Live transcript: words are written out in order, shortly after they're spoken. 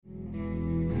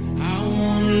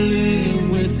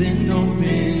with an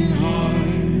open heart.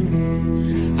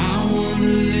 I wanna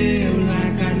live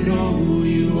like I know who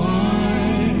you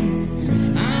are.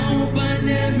 I hope I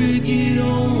never get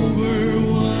over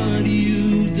what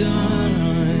you've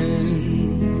done.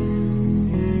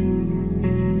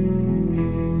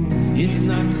 It's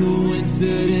not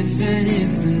coincidence and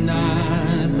it's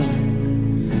not luck.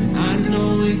 I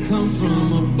know it comes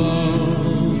from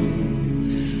above.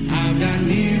 I've got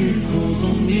miracles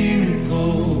on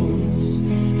miracles,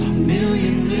 a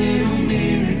million little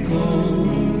miracles.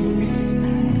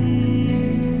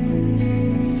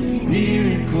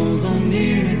 Miracles on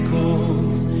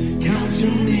miracles, count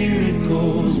your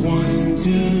miracles. 1,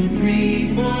 2,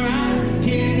 3, 4, I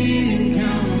can't even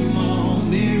count them all.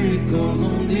 Miracles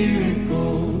on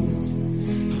miracles,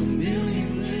 a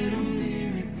million little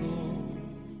miracles.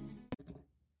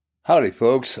 Howdy,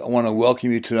 folks. I want to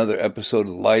welcome you to another episode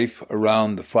of Life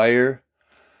Around the Fire.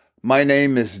 My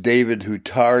name is David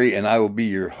Hutari, and I will be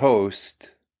your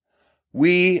host.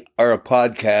 We are a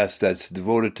podcast that's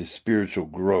devoted to spiritual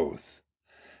growth.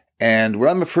 And when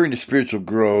I'm referring to spiritual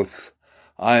growth,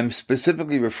 I'm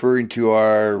specifically referring to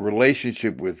our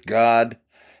relationship with God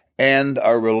and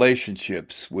our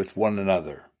relationships with one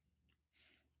another.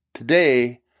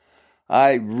 Today,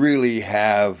 I really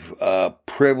have a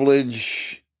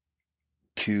privilege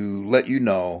to let you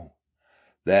know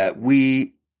that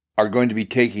we are going to be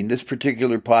taking this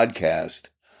particular podcast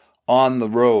on the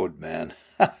road, man.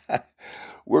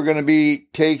 We're going to be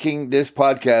taking this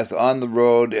podcast on the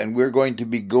road, and we're going to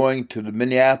be going to the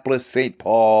Minneapolis, St.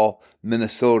 Paul,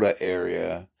 Minnesota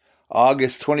area,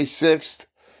 August 26th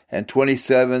and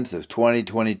 27th of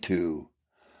 2022.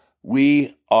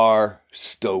 We are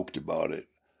stoked about it.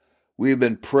 We've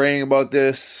been praying about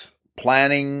this,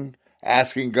 planning,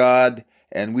 asking God,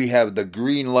 and we have the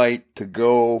green light to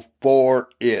go for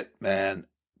it, man,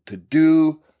 to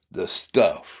do the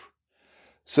stuff.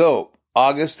 So,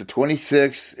 August the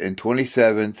 26th and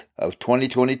 27th of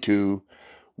 2022,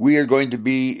 we are going to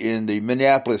be in the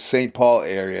Minneapolis, St. Paul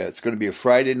area. It's going to be a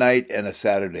Friday night and a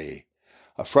Saturday.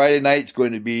 A Friday night is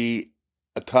going to be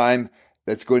a time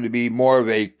that's going to be more of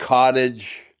a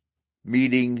cottage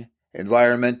meeting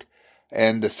environment,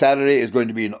 and the Saturday is going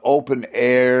to be an open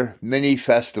air mini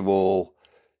festival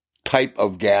type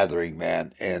of gathering,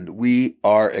 man, and we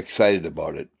are excited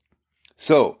about it.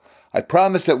 So, I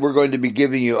promise that we're going to be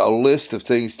giving you a list of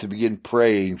things to begin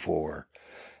praying for,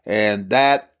 and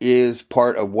that is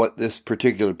part of what this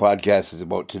particular podcast is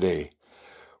about today.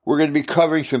 We're going to be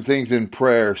covering some things in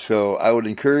prayer, so I would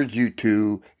encourage you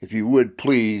to, if you would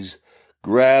please,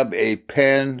 grab a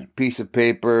pen, piece of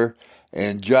paper,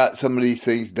 and jot some of these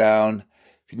things down.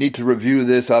 If you need to review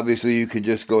this, obviously you can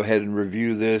just go ahead and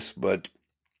review this, but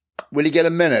when you get a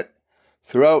minute,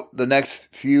 throughout the next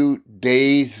few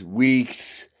days,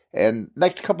 weeks, and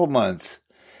next couple months,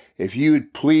 if you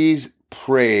would please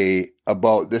pray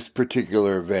about this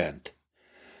particular event.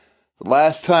 The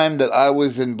last time that I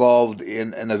was involved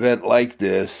in an event like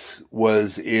this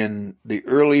was in the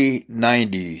early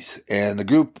 90s, and a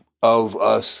group of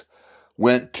us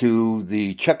went to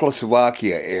the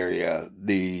Czechoslovakia area,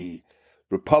 the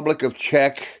Republic of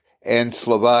Czech and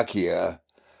Slovakia,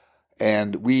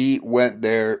 and we went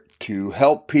there to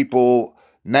help people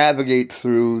navigate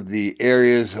through the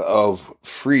areas of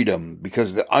freedom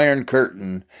because the Iron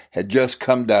Curtain had just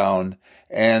come down,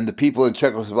 and the people in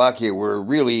Czechoslovakia were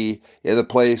really in a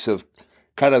place of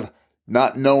kind of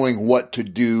not knowing what to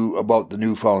do about the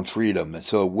newfound freedom. And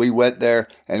so we went there,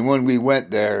 and when we went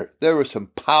there, there were some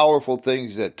powerful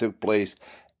things that took place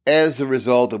as a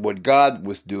result of what God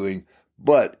was doing,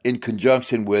 but in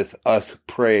conjunction with us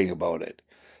praying about it.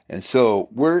 And so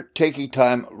we're taking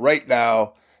time right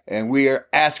now, and we are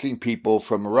asking people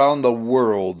from around the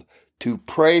world to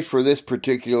pray for this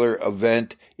particular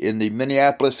event in the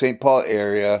Minneapolis, St. Paul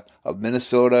area of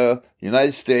Minnesota,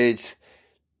 United States,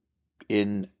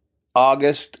 in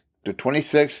August the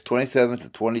 26th, 27th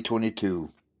of 2022.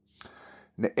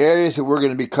 And the areas that we're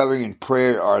going to be covering in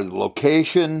prayer are the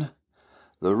location,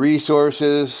 the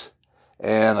resources,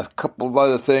 and a couple of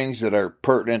other things that are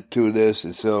pertinent to this.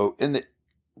 And so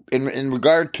in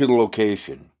regard to the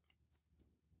location,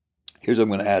 here's what I'm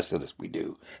going to ask that we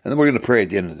do. And then we're going to pray at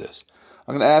the end of this.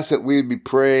 I'm going to ask that we'd be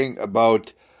praying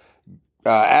about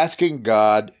asking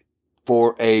God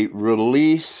for a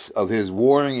release of his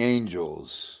warring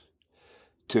angels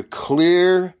to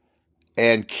clear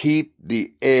and keep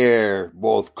the air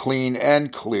both clean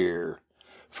and clear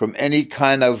from any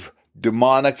kind of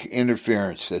demonic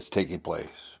interference that's taking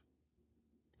place.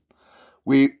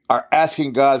 We are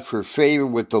asking God for favor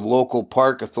with the local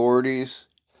park authorities,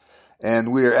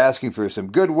 and we are asking for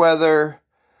some good weather.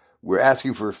 We're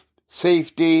asking for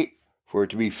safety, for it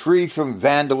to be free from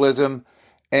vandalism,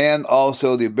 and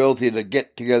also the ability to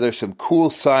get together some cool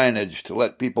signage to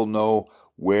let people know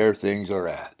where things are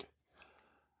at.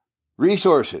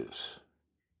 Resources.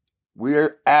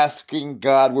 We're asking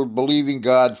God, we're believing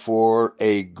God for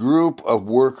a group of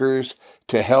workers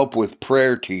to help with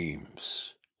prayer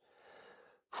teams,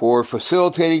 for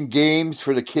facilitating games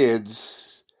for the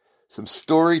kids, some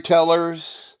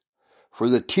storytellers, for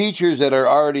the teachers that are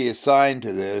already assigned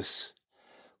to this,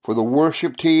 for the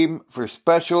worship team, for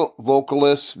special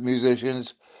vocalists,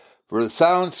 musicians, for the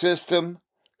sound system,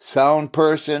 sound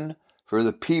person, for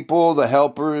the people, the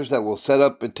helpers that will set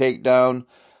up and take down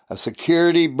a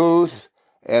security booth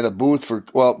and a booth for,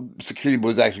 security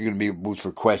booth is actually going to be a booth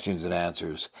for questions and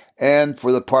answers, and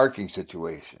for the parking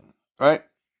situation, right?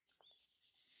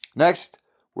 Next,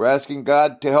 we're asking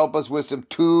God to help us with some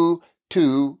two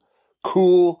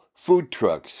cool food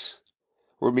trucks.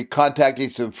 We'll be contacting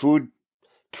some food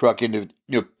truck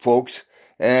folks,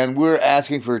 and we're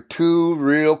asking for 2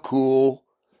 real cool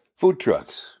food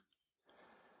trucks.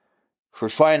 For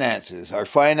finances,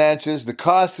 the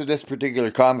cost of this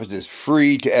particular conference is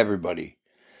free to everybody.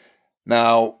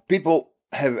 Now, people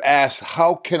have asked,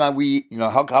 how can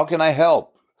I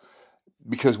help?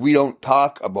 Because we don't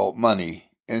talk about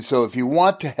money. And so if you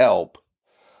want to help,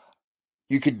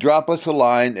 you could drop us a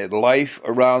line at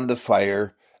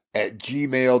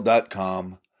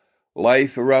lifearoundthefire@gmail.com.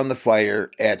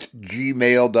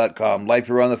 lifearoundthefire@gmail.com. Life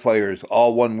Around the Fire is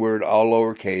all one word, all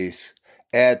lowercase,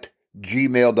 at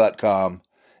gmail.com.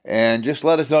 And just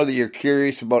let us know that you're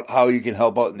curious about how you can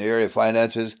help out in the area of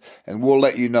finances, and we'll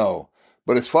let you know.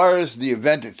 But as far as the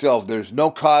event itself, there's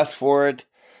no cost for it.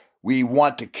 We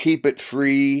want to keep it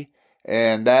free,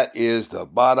 and that is the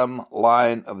bottom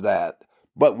line of that.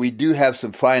 But we do have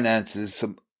some finances,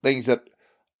 some things that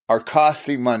are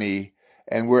costing money,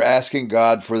 and we're asking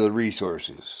God for the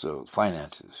resources, so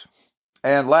finances.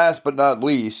 And last but not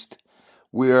least,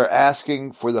 we are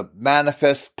asking for the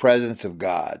manifest presence of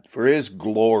God, for His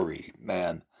glory,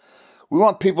 man. We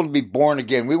want people to be born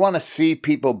again. We want to see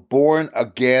people born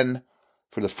again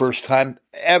for the first time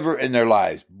ever in their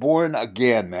lives. Born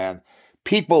again, man.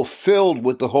 People filled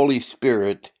with the Holy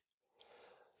Spirit.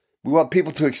 We want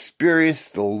people to experience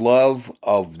the love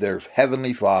of their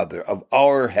Heavenly Father, of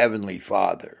our Heavenly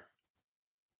Father.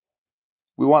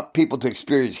 We want people to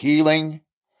experience healing,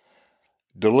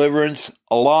 deliverance,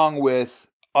 along with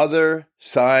other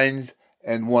signs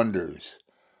and wonders.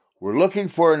 We're looking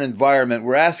for an environment.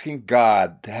 We're asking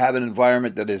God to have an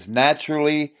environment that is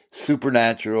naturally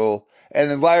supernatural, an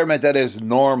environment that is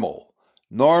normal.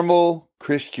 Normal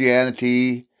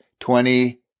Christianity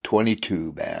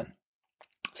 2022, man.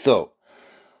 So,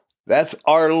 that's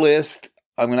our list.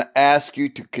 I'm going to ask you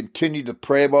to continue to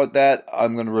pray about that.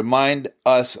 I'm going to remind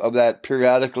us of that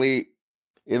periodically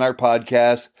in our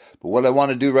podcast. But what I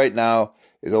want to do right now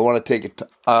is I want to take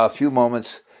a few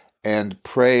moments and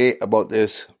pray about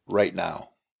this right now.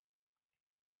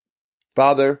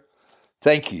 Father,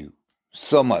 thank you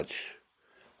so much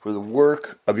for the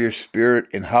work of your Spirit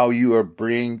and how you are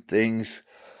bringing things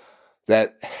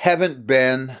that haven't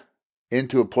been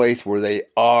into a place where they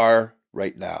are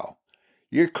right now.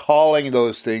 You're calling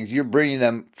those things, you're bringing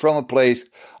them from a place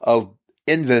of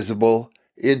invisible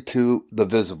into the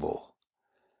visible.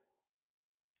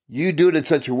 You do it in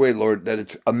such a way, Lord, that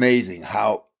it's amazing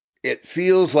how it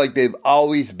feels like they've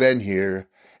always been here,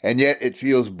 and yet it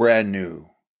feels brand new.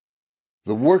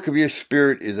 The work of your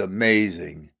Spirit is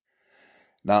amazing.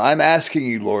 Now, I'm asking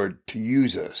you, Lord, to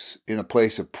use us in a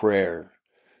place of prayer,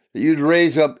 that you'd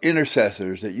raise up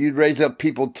intercessors, that you'd raise up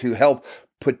people to help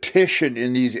petition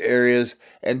in these areas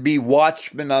and be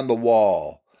watchmen on the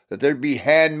wall, that there'd be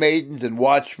handmaidens and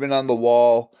watchmen on the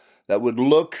wall that would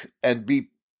look and be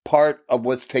part of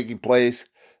what's taking place,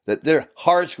 that their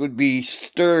hearts would be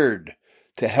stirred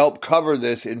to help cover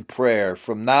this in prayer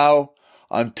from now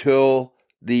until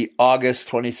the August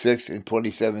 26th and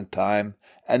 27th time,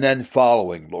 and then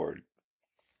following, Lord.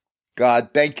 God,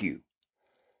 thank you.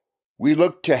 We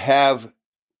look to have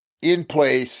in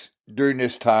place during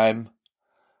this time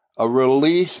a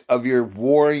release of your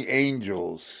warring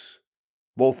angels,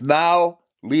 both now,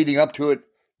 leading up to it,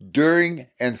 during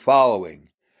and following,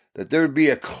 that there would be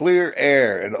a clear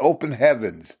air and open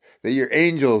heavens, that your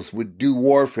angels would do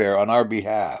warfare on our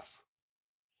behalf.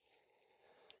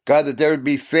 God, that there would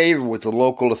be favor with the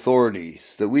local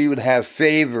authorities, that we would have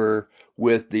favor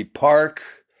with the park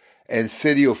and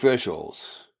city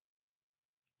officials.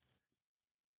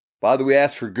 Father, we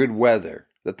ask for good weather,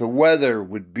 that the weather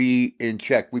would be in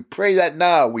check. We pray that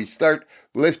now. We start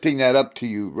lifting that up to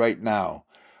you right now.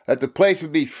 that the place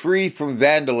would be free from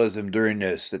vandalism during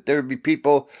this, that there would be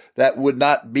people that would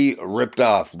not be ripped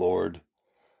off, Lord,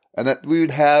 and that we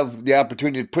would have the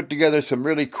opportunity to put together some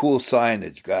really cool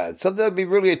signage, God, something that would be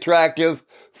really attractive,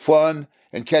 fun,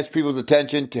 and catch people's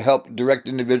attention to help direct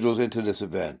individuals into this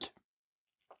event.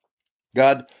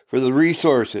 God, for the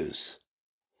resources,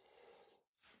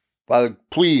 Father,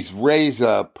 please raise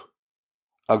up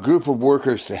a group of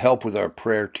workers to help with our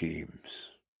prayer teams.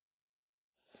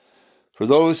 For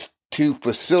those to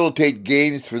facilitate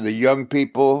games for the young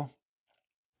people,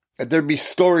 that there be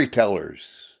storytellers.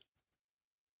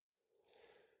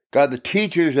 God, the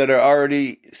teachers that are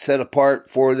already set apart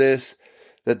for this,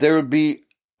 that there would be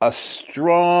a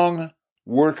strong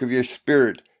work of your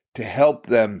Spirit to help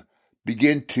them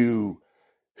begin to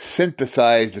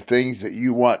synthesize the things that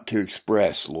you want to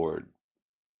express, Lord.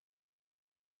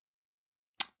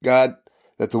 God,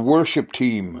 that the worship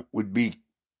team would be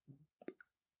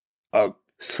a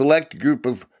select group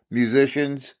of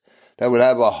musicians that would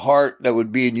have a heart that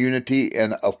would be in unity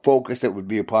and a focus that would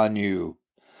be upon you.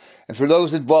 And for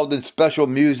those involved in special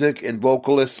music and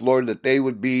vocalists, Lord, that they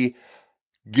would be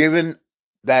given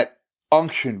that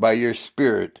unction by your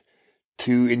Spirit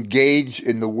to engage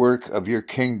in the work of your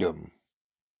kingdom.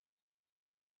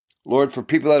 Lord, for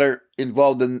people that are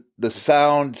involved in the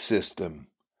sound system,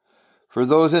 for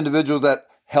those individuals that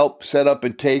help set up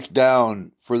and take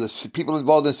down, for the people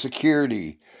involved in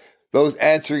security, those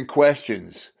answering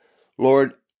questions,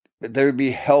 Lord, that there would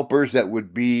be helpers that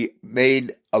would be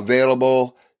made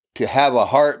available to have a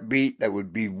heartbeat that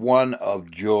would be one of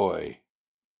joy.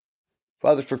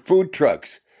 Father, for food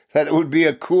trucks, that it would be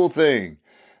a cool thing,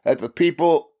 that the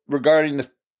people regarding the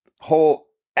whole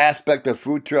aspect of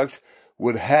food trucks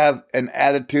would have an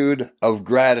attitude of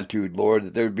gratitude, Lord,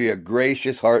 that there would be a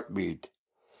gracious heartbeat.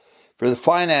 For the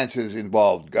finances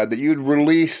involved, God, that you'd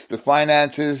release the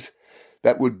finances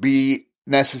that would be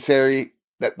necessary,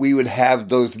 that we would have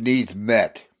those needs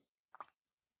met.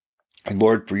 And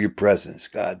Lord, for your presence,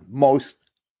 God, most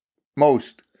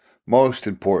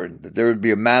important, that there would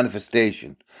be a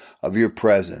manifestation of your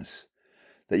presence,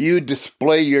 that you would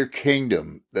display your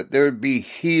kingdom, that there would be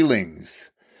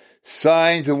healings,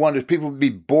 signs and wonders. People would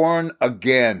be born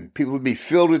again. People would be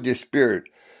filled with your Spirit.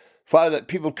 Father, that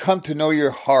people come to know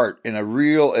your heart in a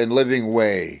real and living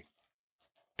way.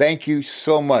 Thank you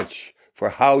so much for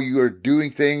how you are doing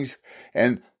things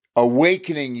and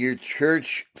awakening your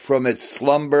church from its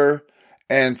slumber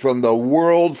and from the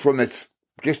world, from its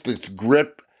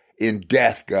grip in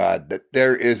death, God, that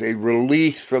there is a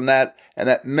release from that, and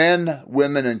that men,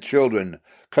 women, and children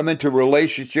come into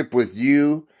relationship with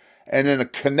you and in a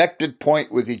connected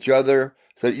point with each other,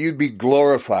 so that you'd be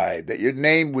glorified, that your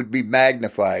name would be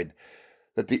magnified,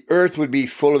 that the earth would be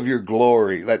full of your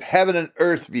glory. Let heaven and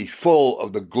earth be full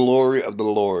of the glory of the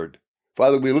Lord.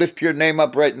 Father, we lift your name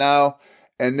up right now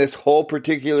and this whole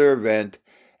particular event,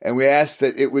 and we ask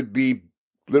that it would be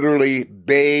literally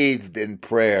bathed in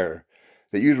prayer,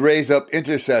 that you'd raise up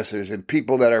intercessors and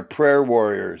people that are prayer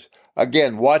warriors.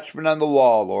 Again, watchmen on the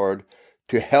wall, Lord,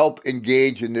 to help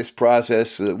engage in this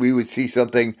process so that we would see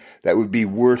something that would be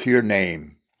worth your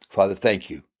name. Father, thank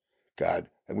you, God.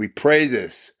 And we pray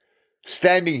this,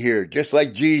 standing here just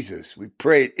like Jesus. We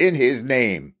pray it in his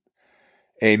name.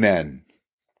 Amen.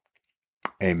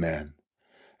 Amen.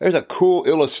 There's a cool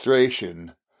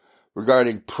illustration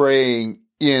regarding praying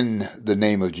in the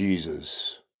name of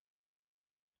Jesus.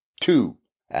 Two,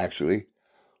 actually.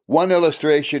 One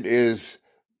illustration is,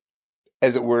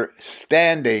 as it were,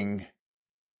 standing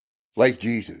like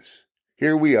Jesus.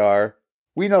 Here we are.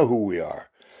 We know who we are.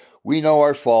 We know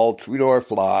our faults. We know our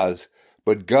flaws.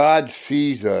 But God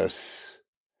sees us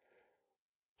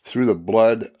through the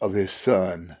blood of his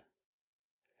Son.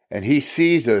 And he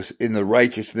sees us in the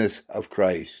righteousness of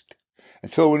Christ.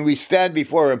 And so when we stand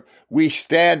before him, we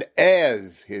stand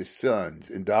as his sons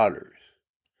and daughters.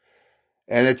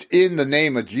 And it's in the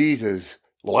name of Jesus,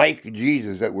 like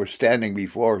Jesus, that we're standing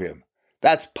before him.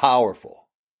 That's powerful.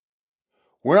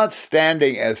 We're not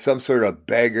standing as some sort of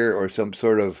beggar or some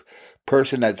sort of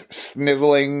person that's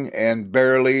sniveling and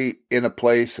barely in a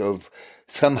place of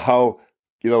somehow,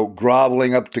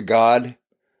 groveling up to God.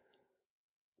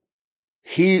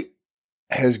 He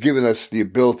has given us the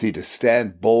ability to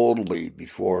stand boldly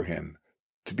before him,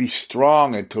 to be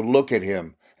strong and to look at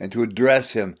him and to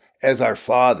address him as our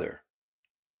Father.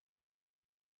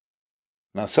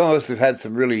 Now, some of us have had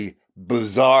some really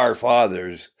bizarre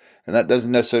fathers, and that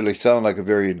doesn't necessarily sound like a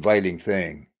very inviting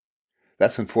thing.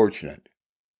 That's unfortunate.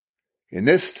 In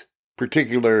this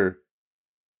particular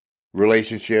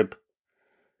relationship,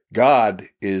 God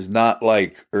is not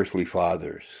like earthly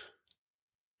fathers.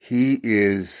 He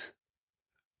is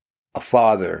a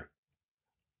Father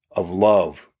of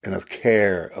love and of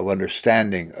care, of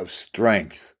understanding, of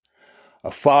strength,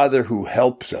 a Father who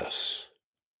helps us,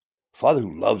 a Father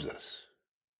who loves us,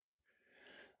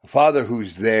 a Father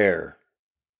who's there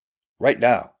right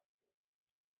now,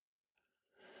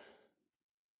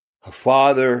 a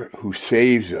Father who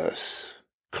saves us,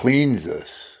 cleans us,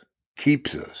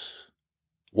 keeps us,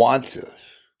 wants us,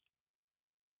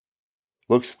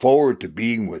 looks forward to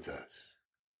being with us.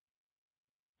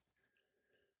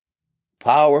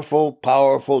 Powerful,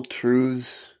 powerful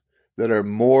truths that are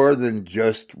more than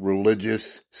just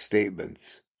religious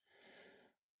statements.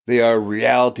 They are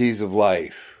realities of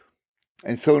life.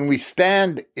 And so when we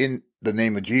stand in the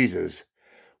name of Jesus,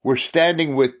 we're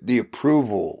standing with the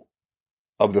approval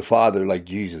of the Father like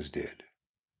Jesus did.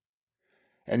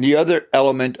 And the other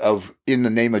element of in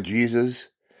the name of Jesus,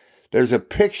 there's a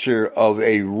picture of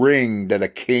a ring that a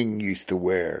king used to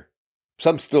wear.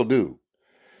 Some still do.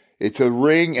 It's a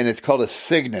ring and it's called a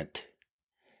signet.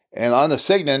 And on the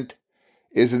signet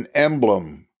is an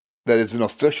emblem that is an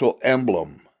official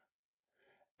emblem.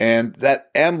 And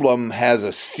that emblem has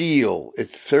a seal.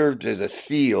 It serves as a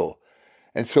seal.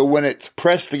 And so when it's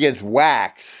pressed against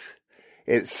wax,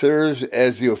 it serves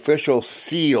as the official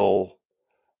seal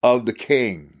of the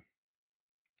king.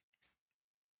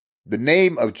 The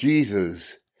name of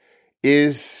Jesus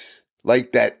is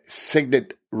like that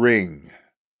signet ring,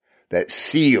 that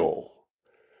seal.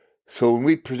 So when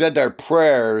we present our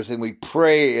prayers and we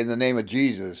pray in the name of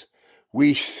Jesus,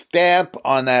 we stamp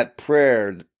on that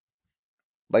prayer,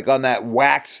 like on that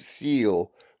wax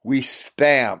seal, we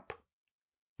stamp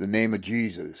the name of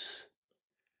Jesus.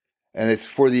 And it's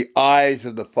for the eyes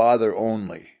of the Father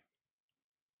only.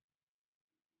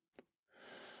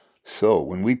 So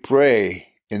when we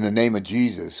pray in the name of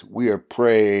Jesus, we are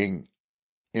praying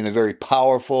in a very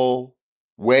powerful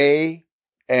way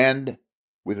and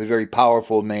with a very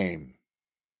powerful name.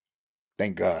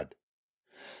 Thank God.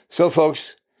 So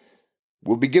folks,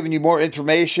 we'll be giving you more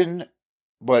information,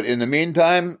 but in the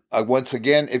meantime, once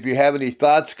again, if you have any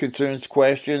thoughts, concerns,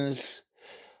 questions,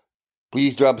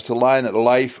 please drop us a line at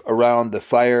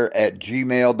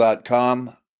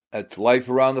lifearoundthefire@gmail.com. That's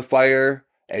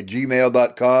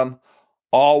lifearoundthefire@gmail.com.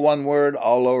 All one word,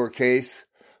 all lowercase.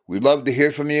 We'd love to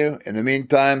hear from you. In the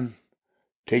meantime,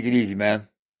 take it easy, man.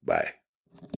 Bye.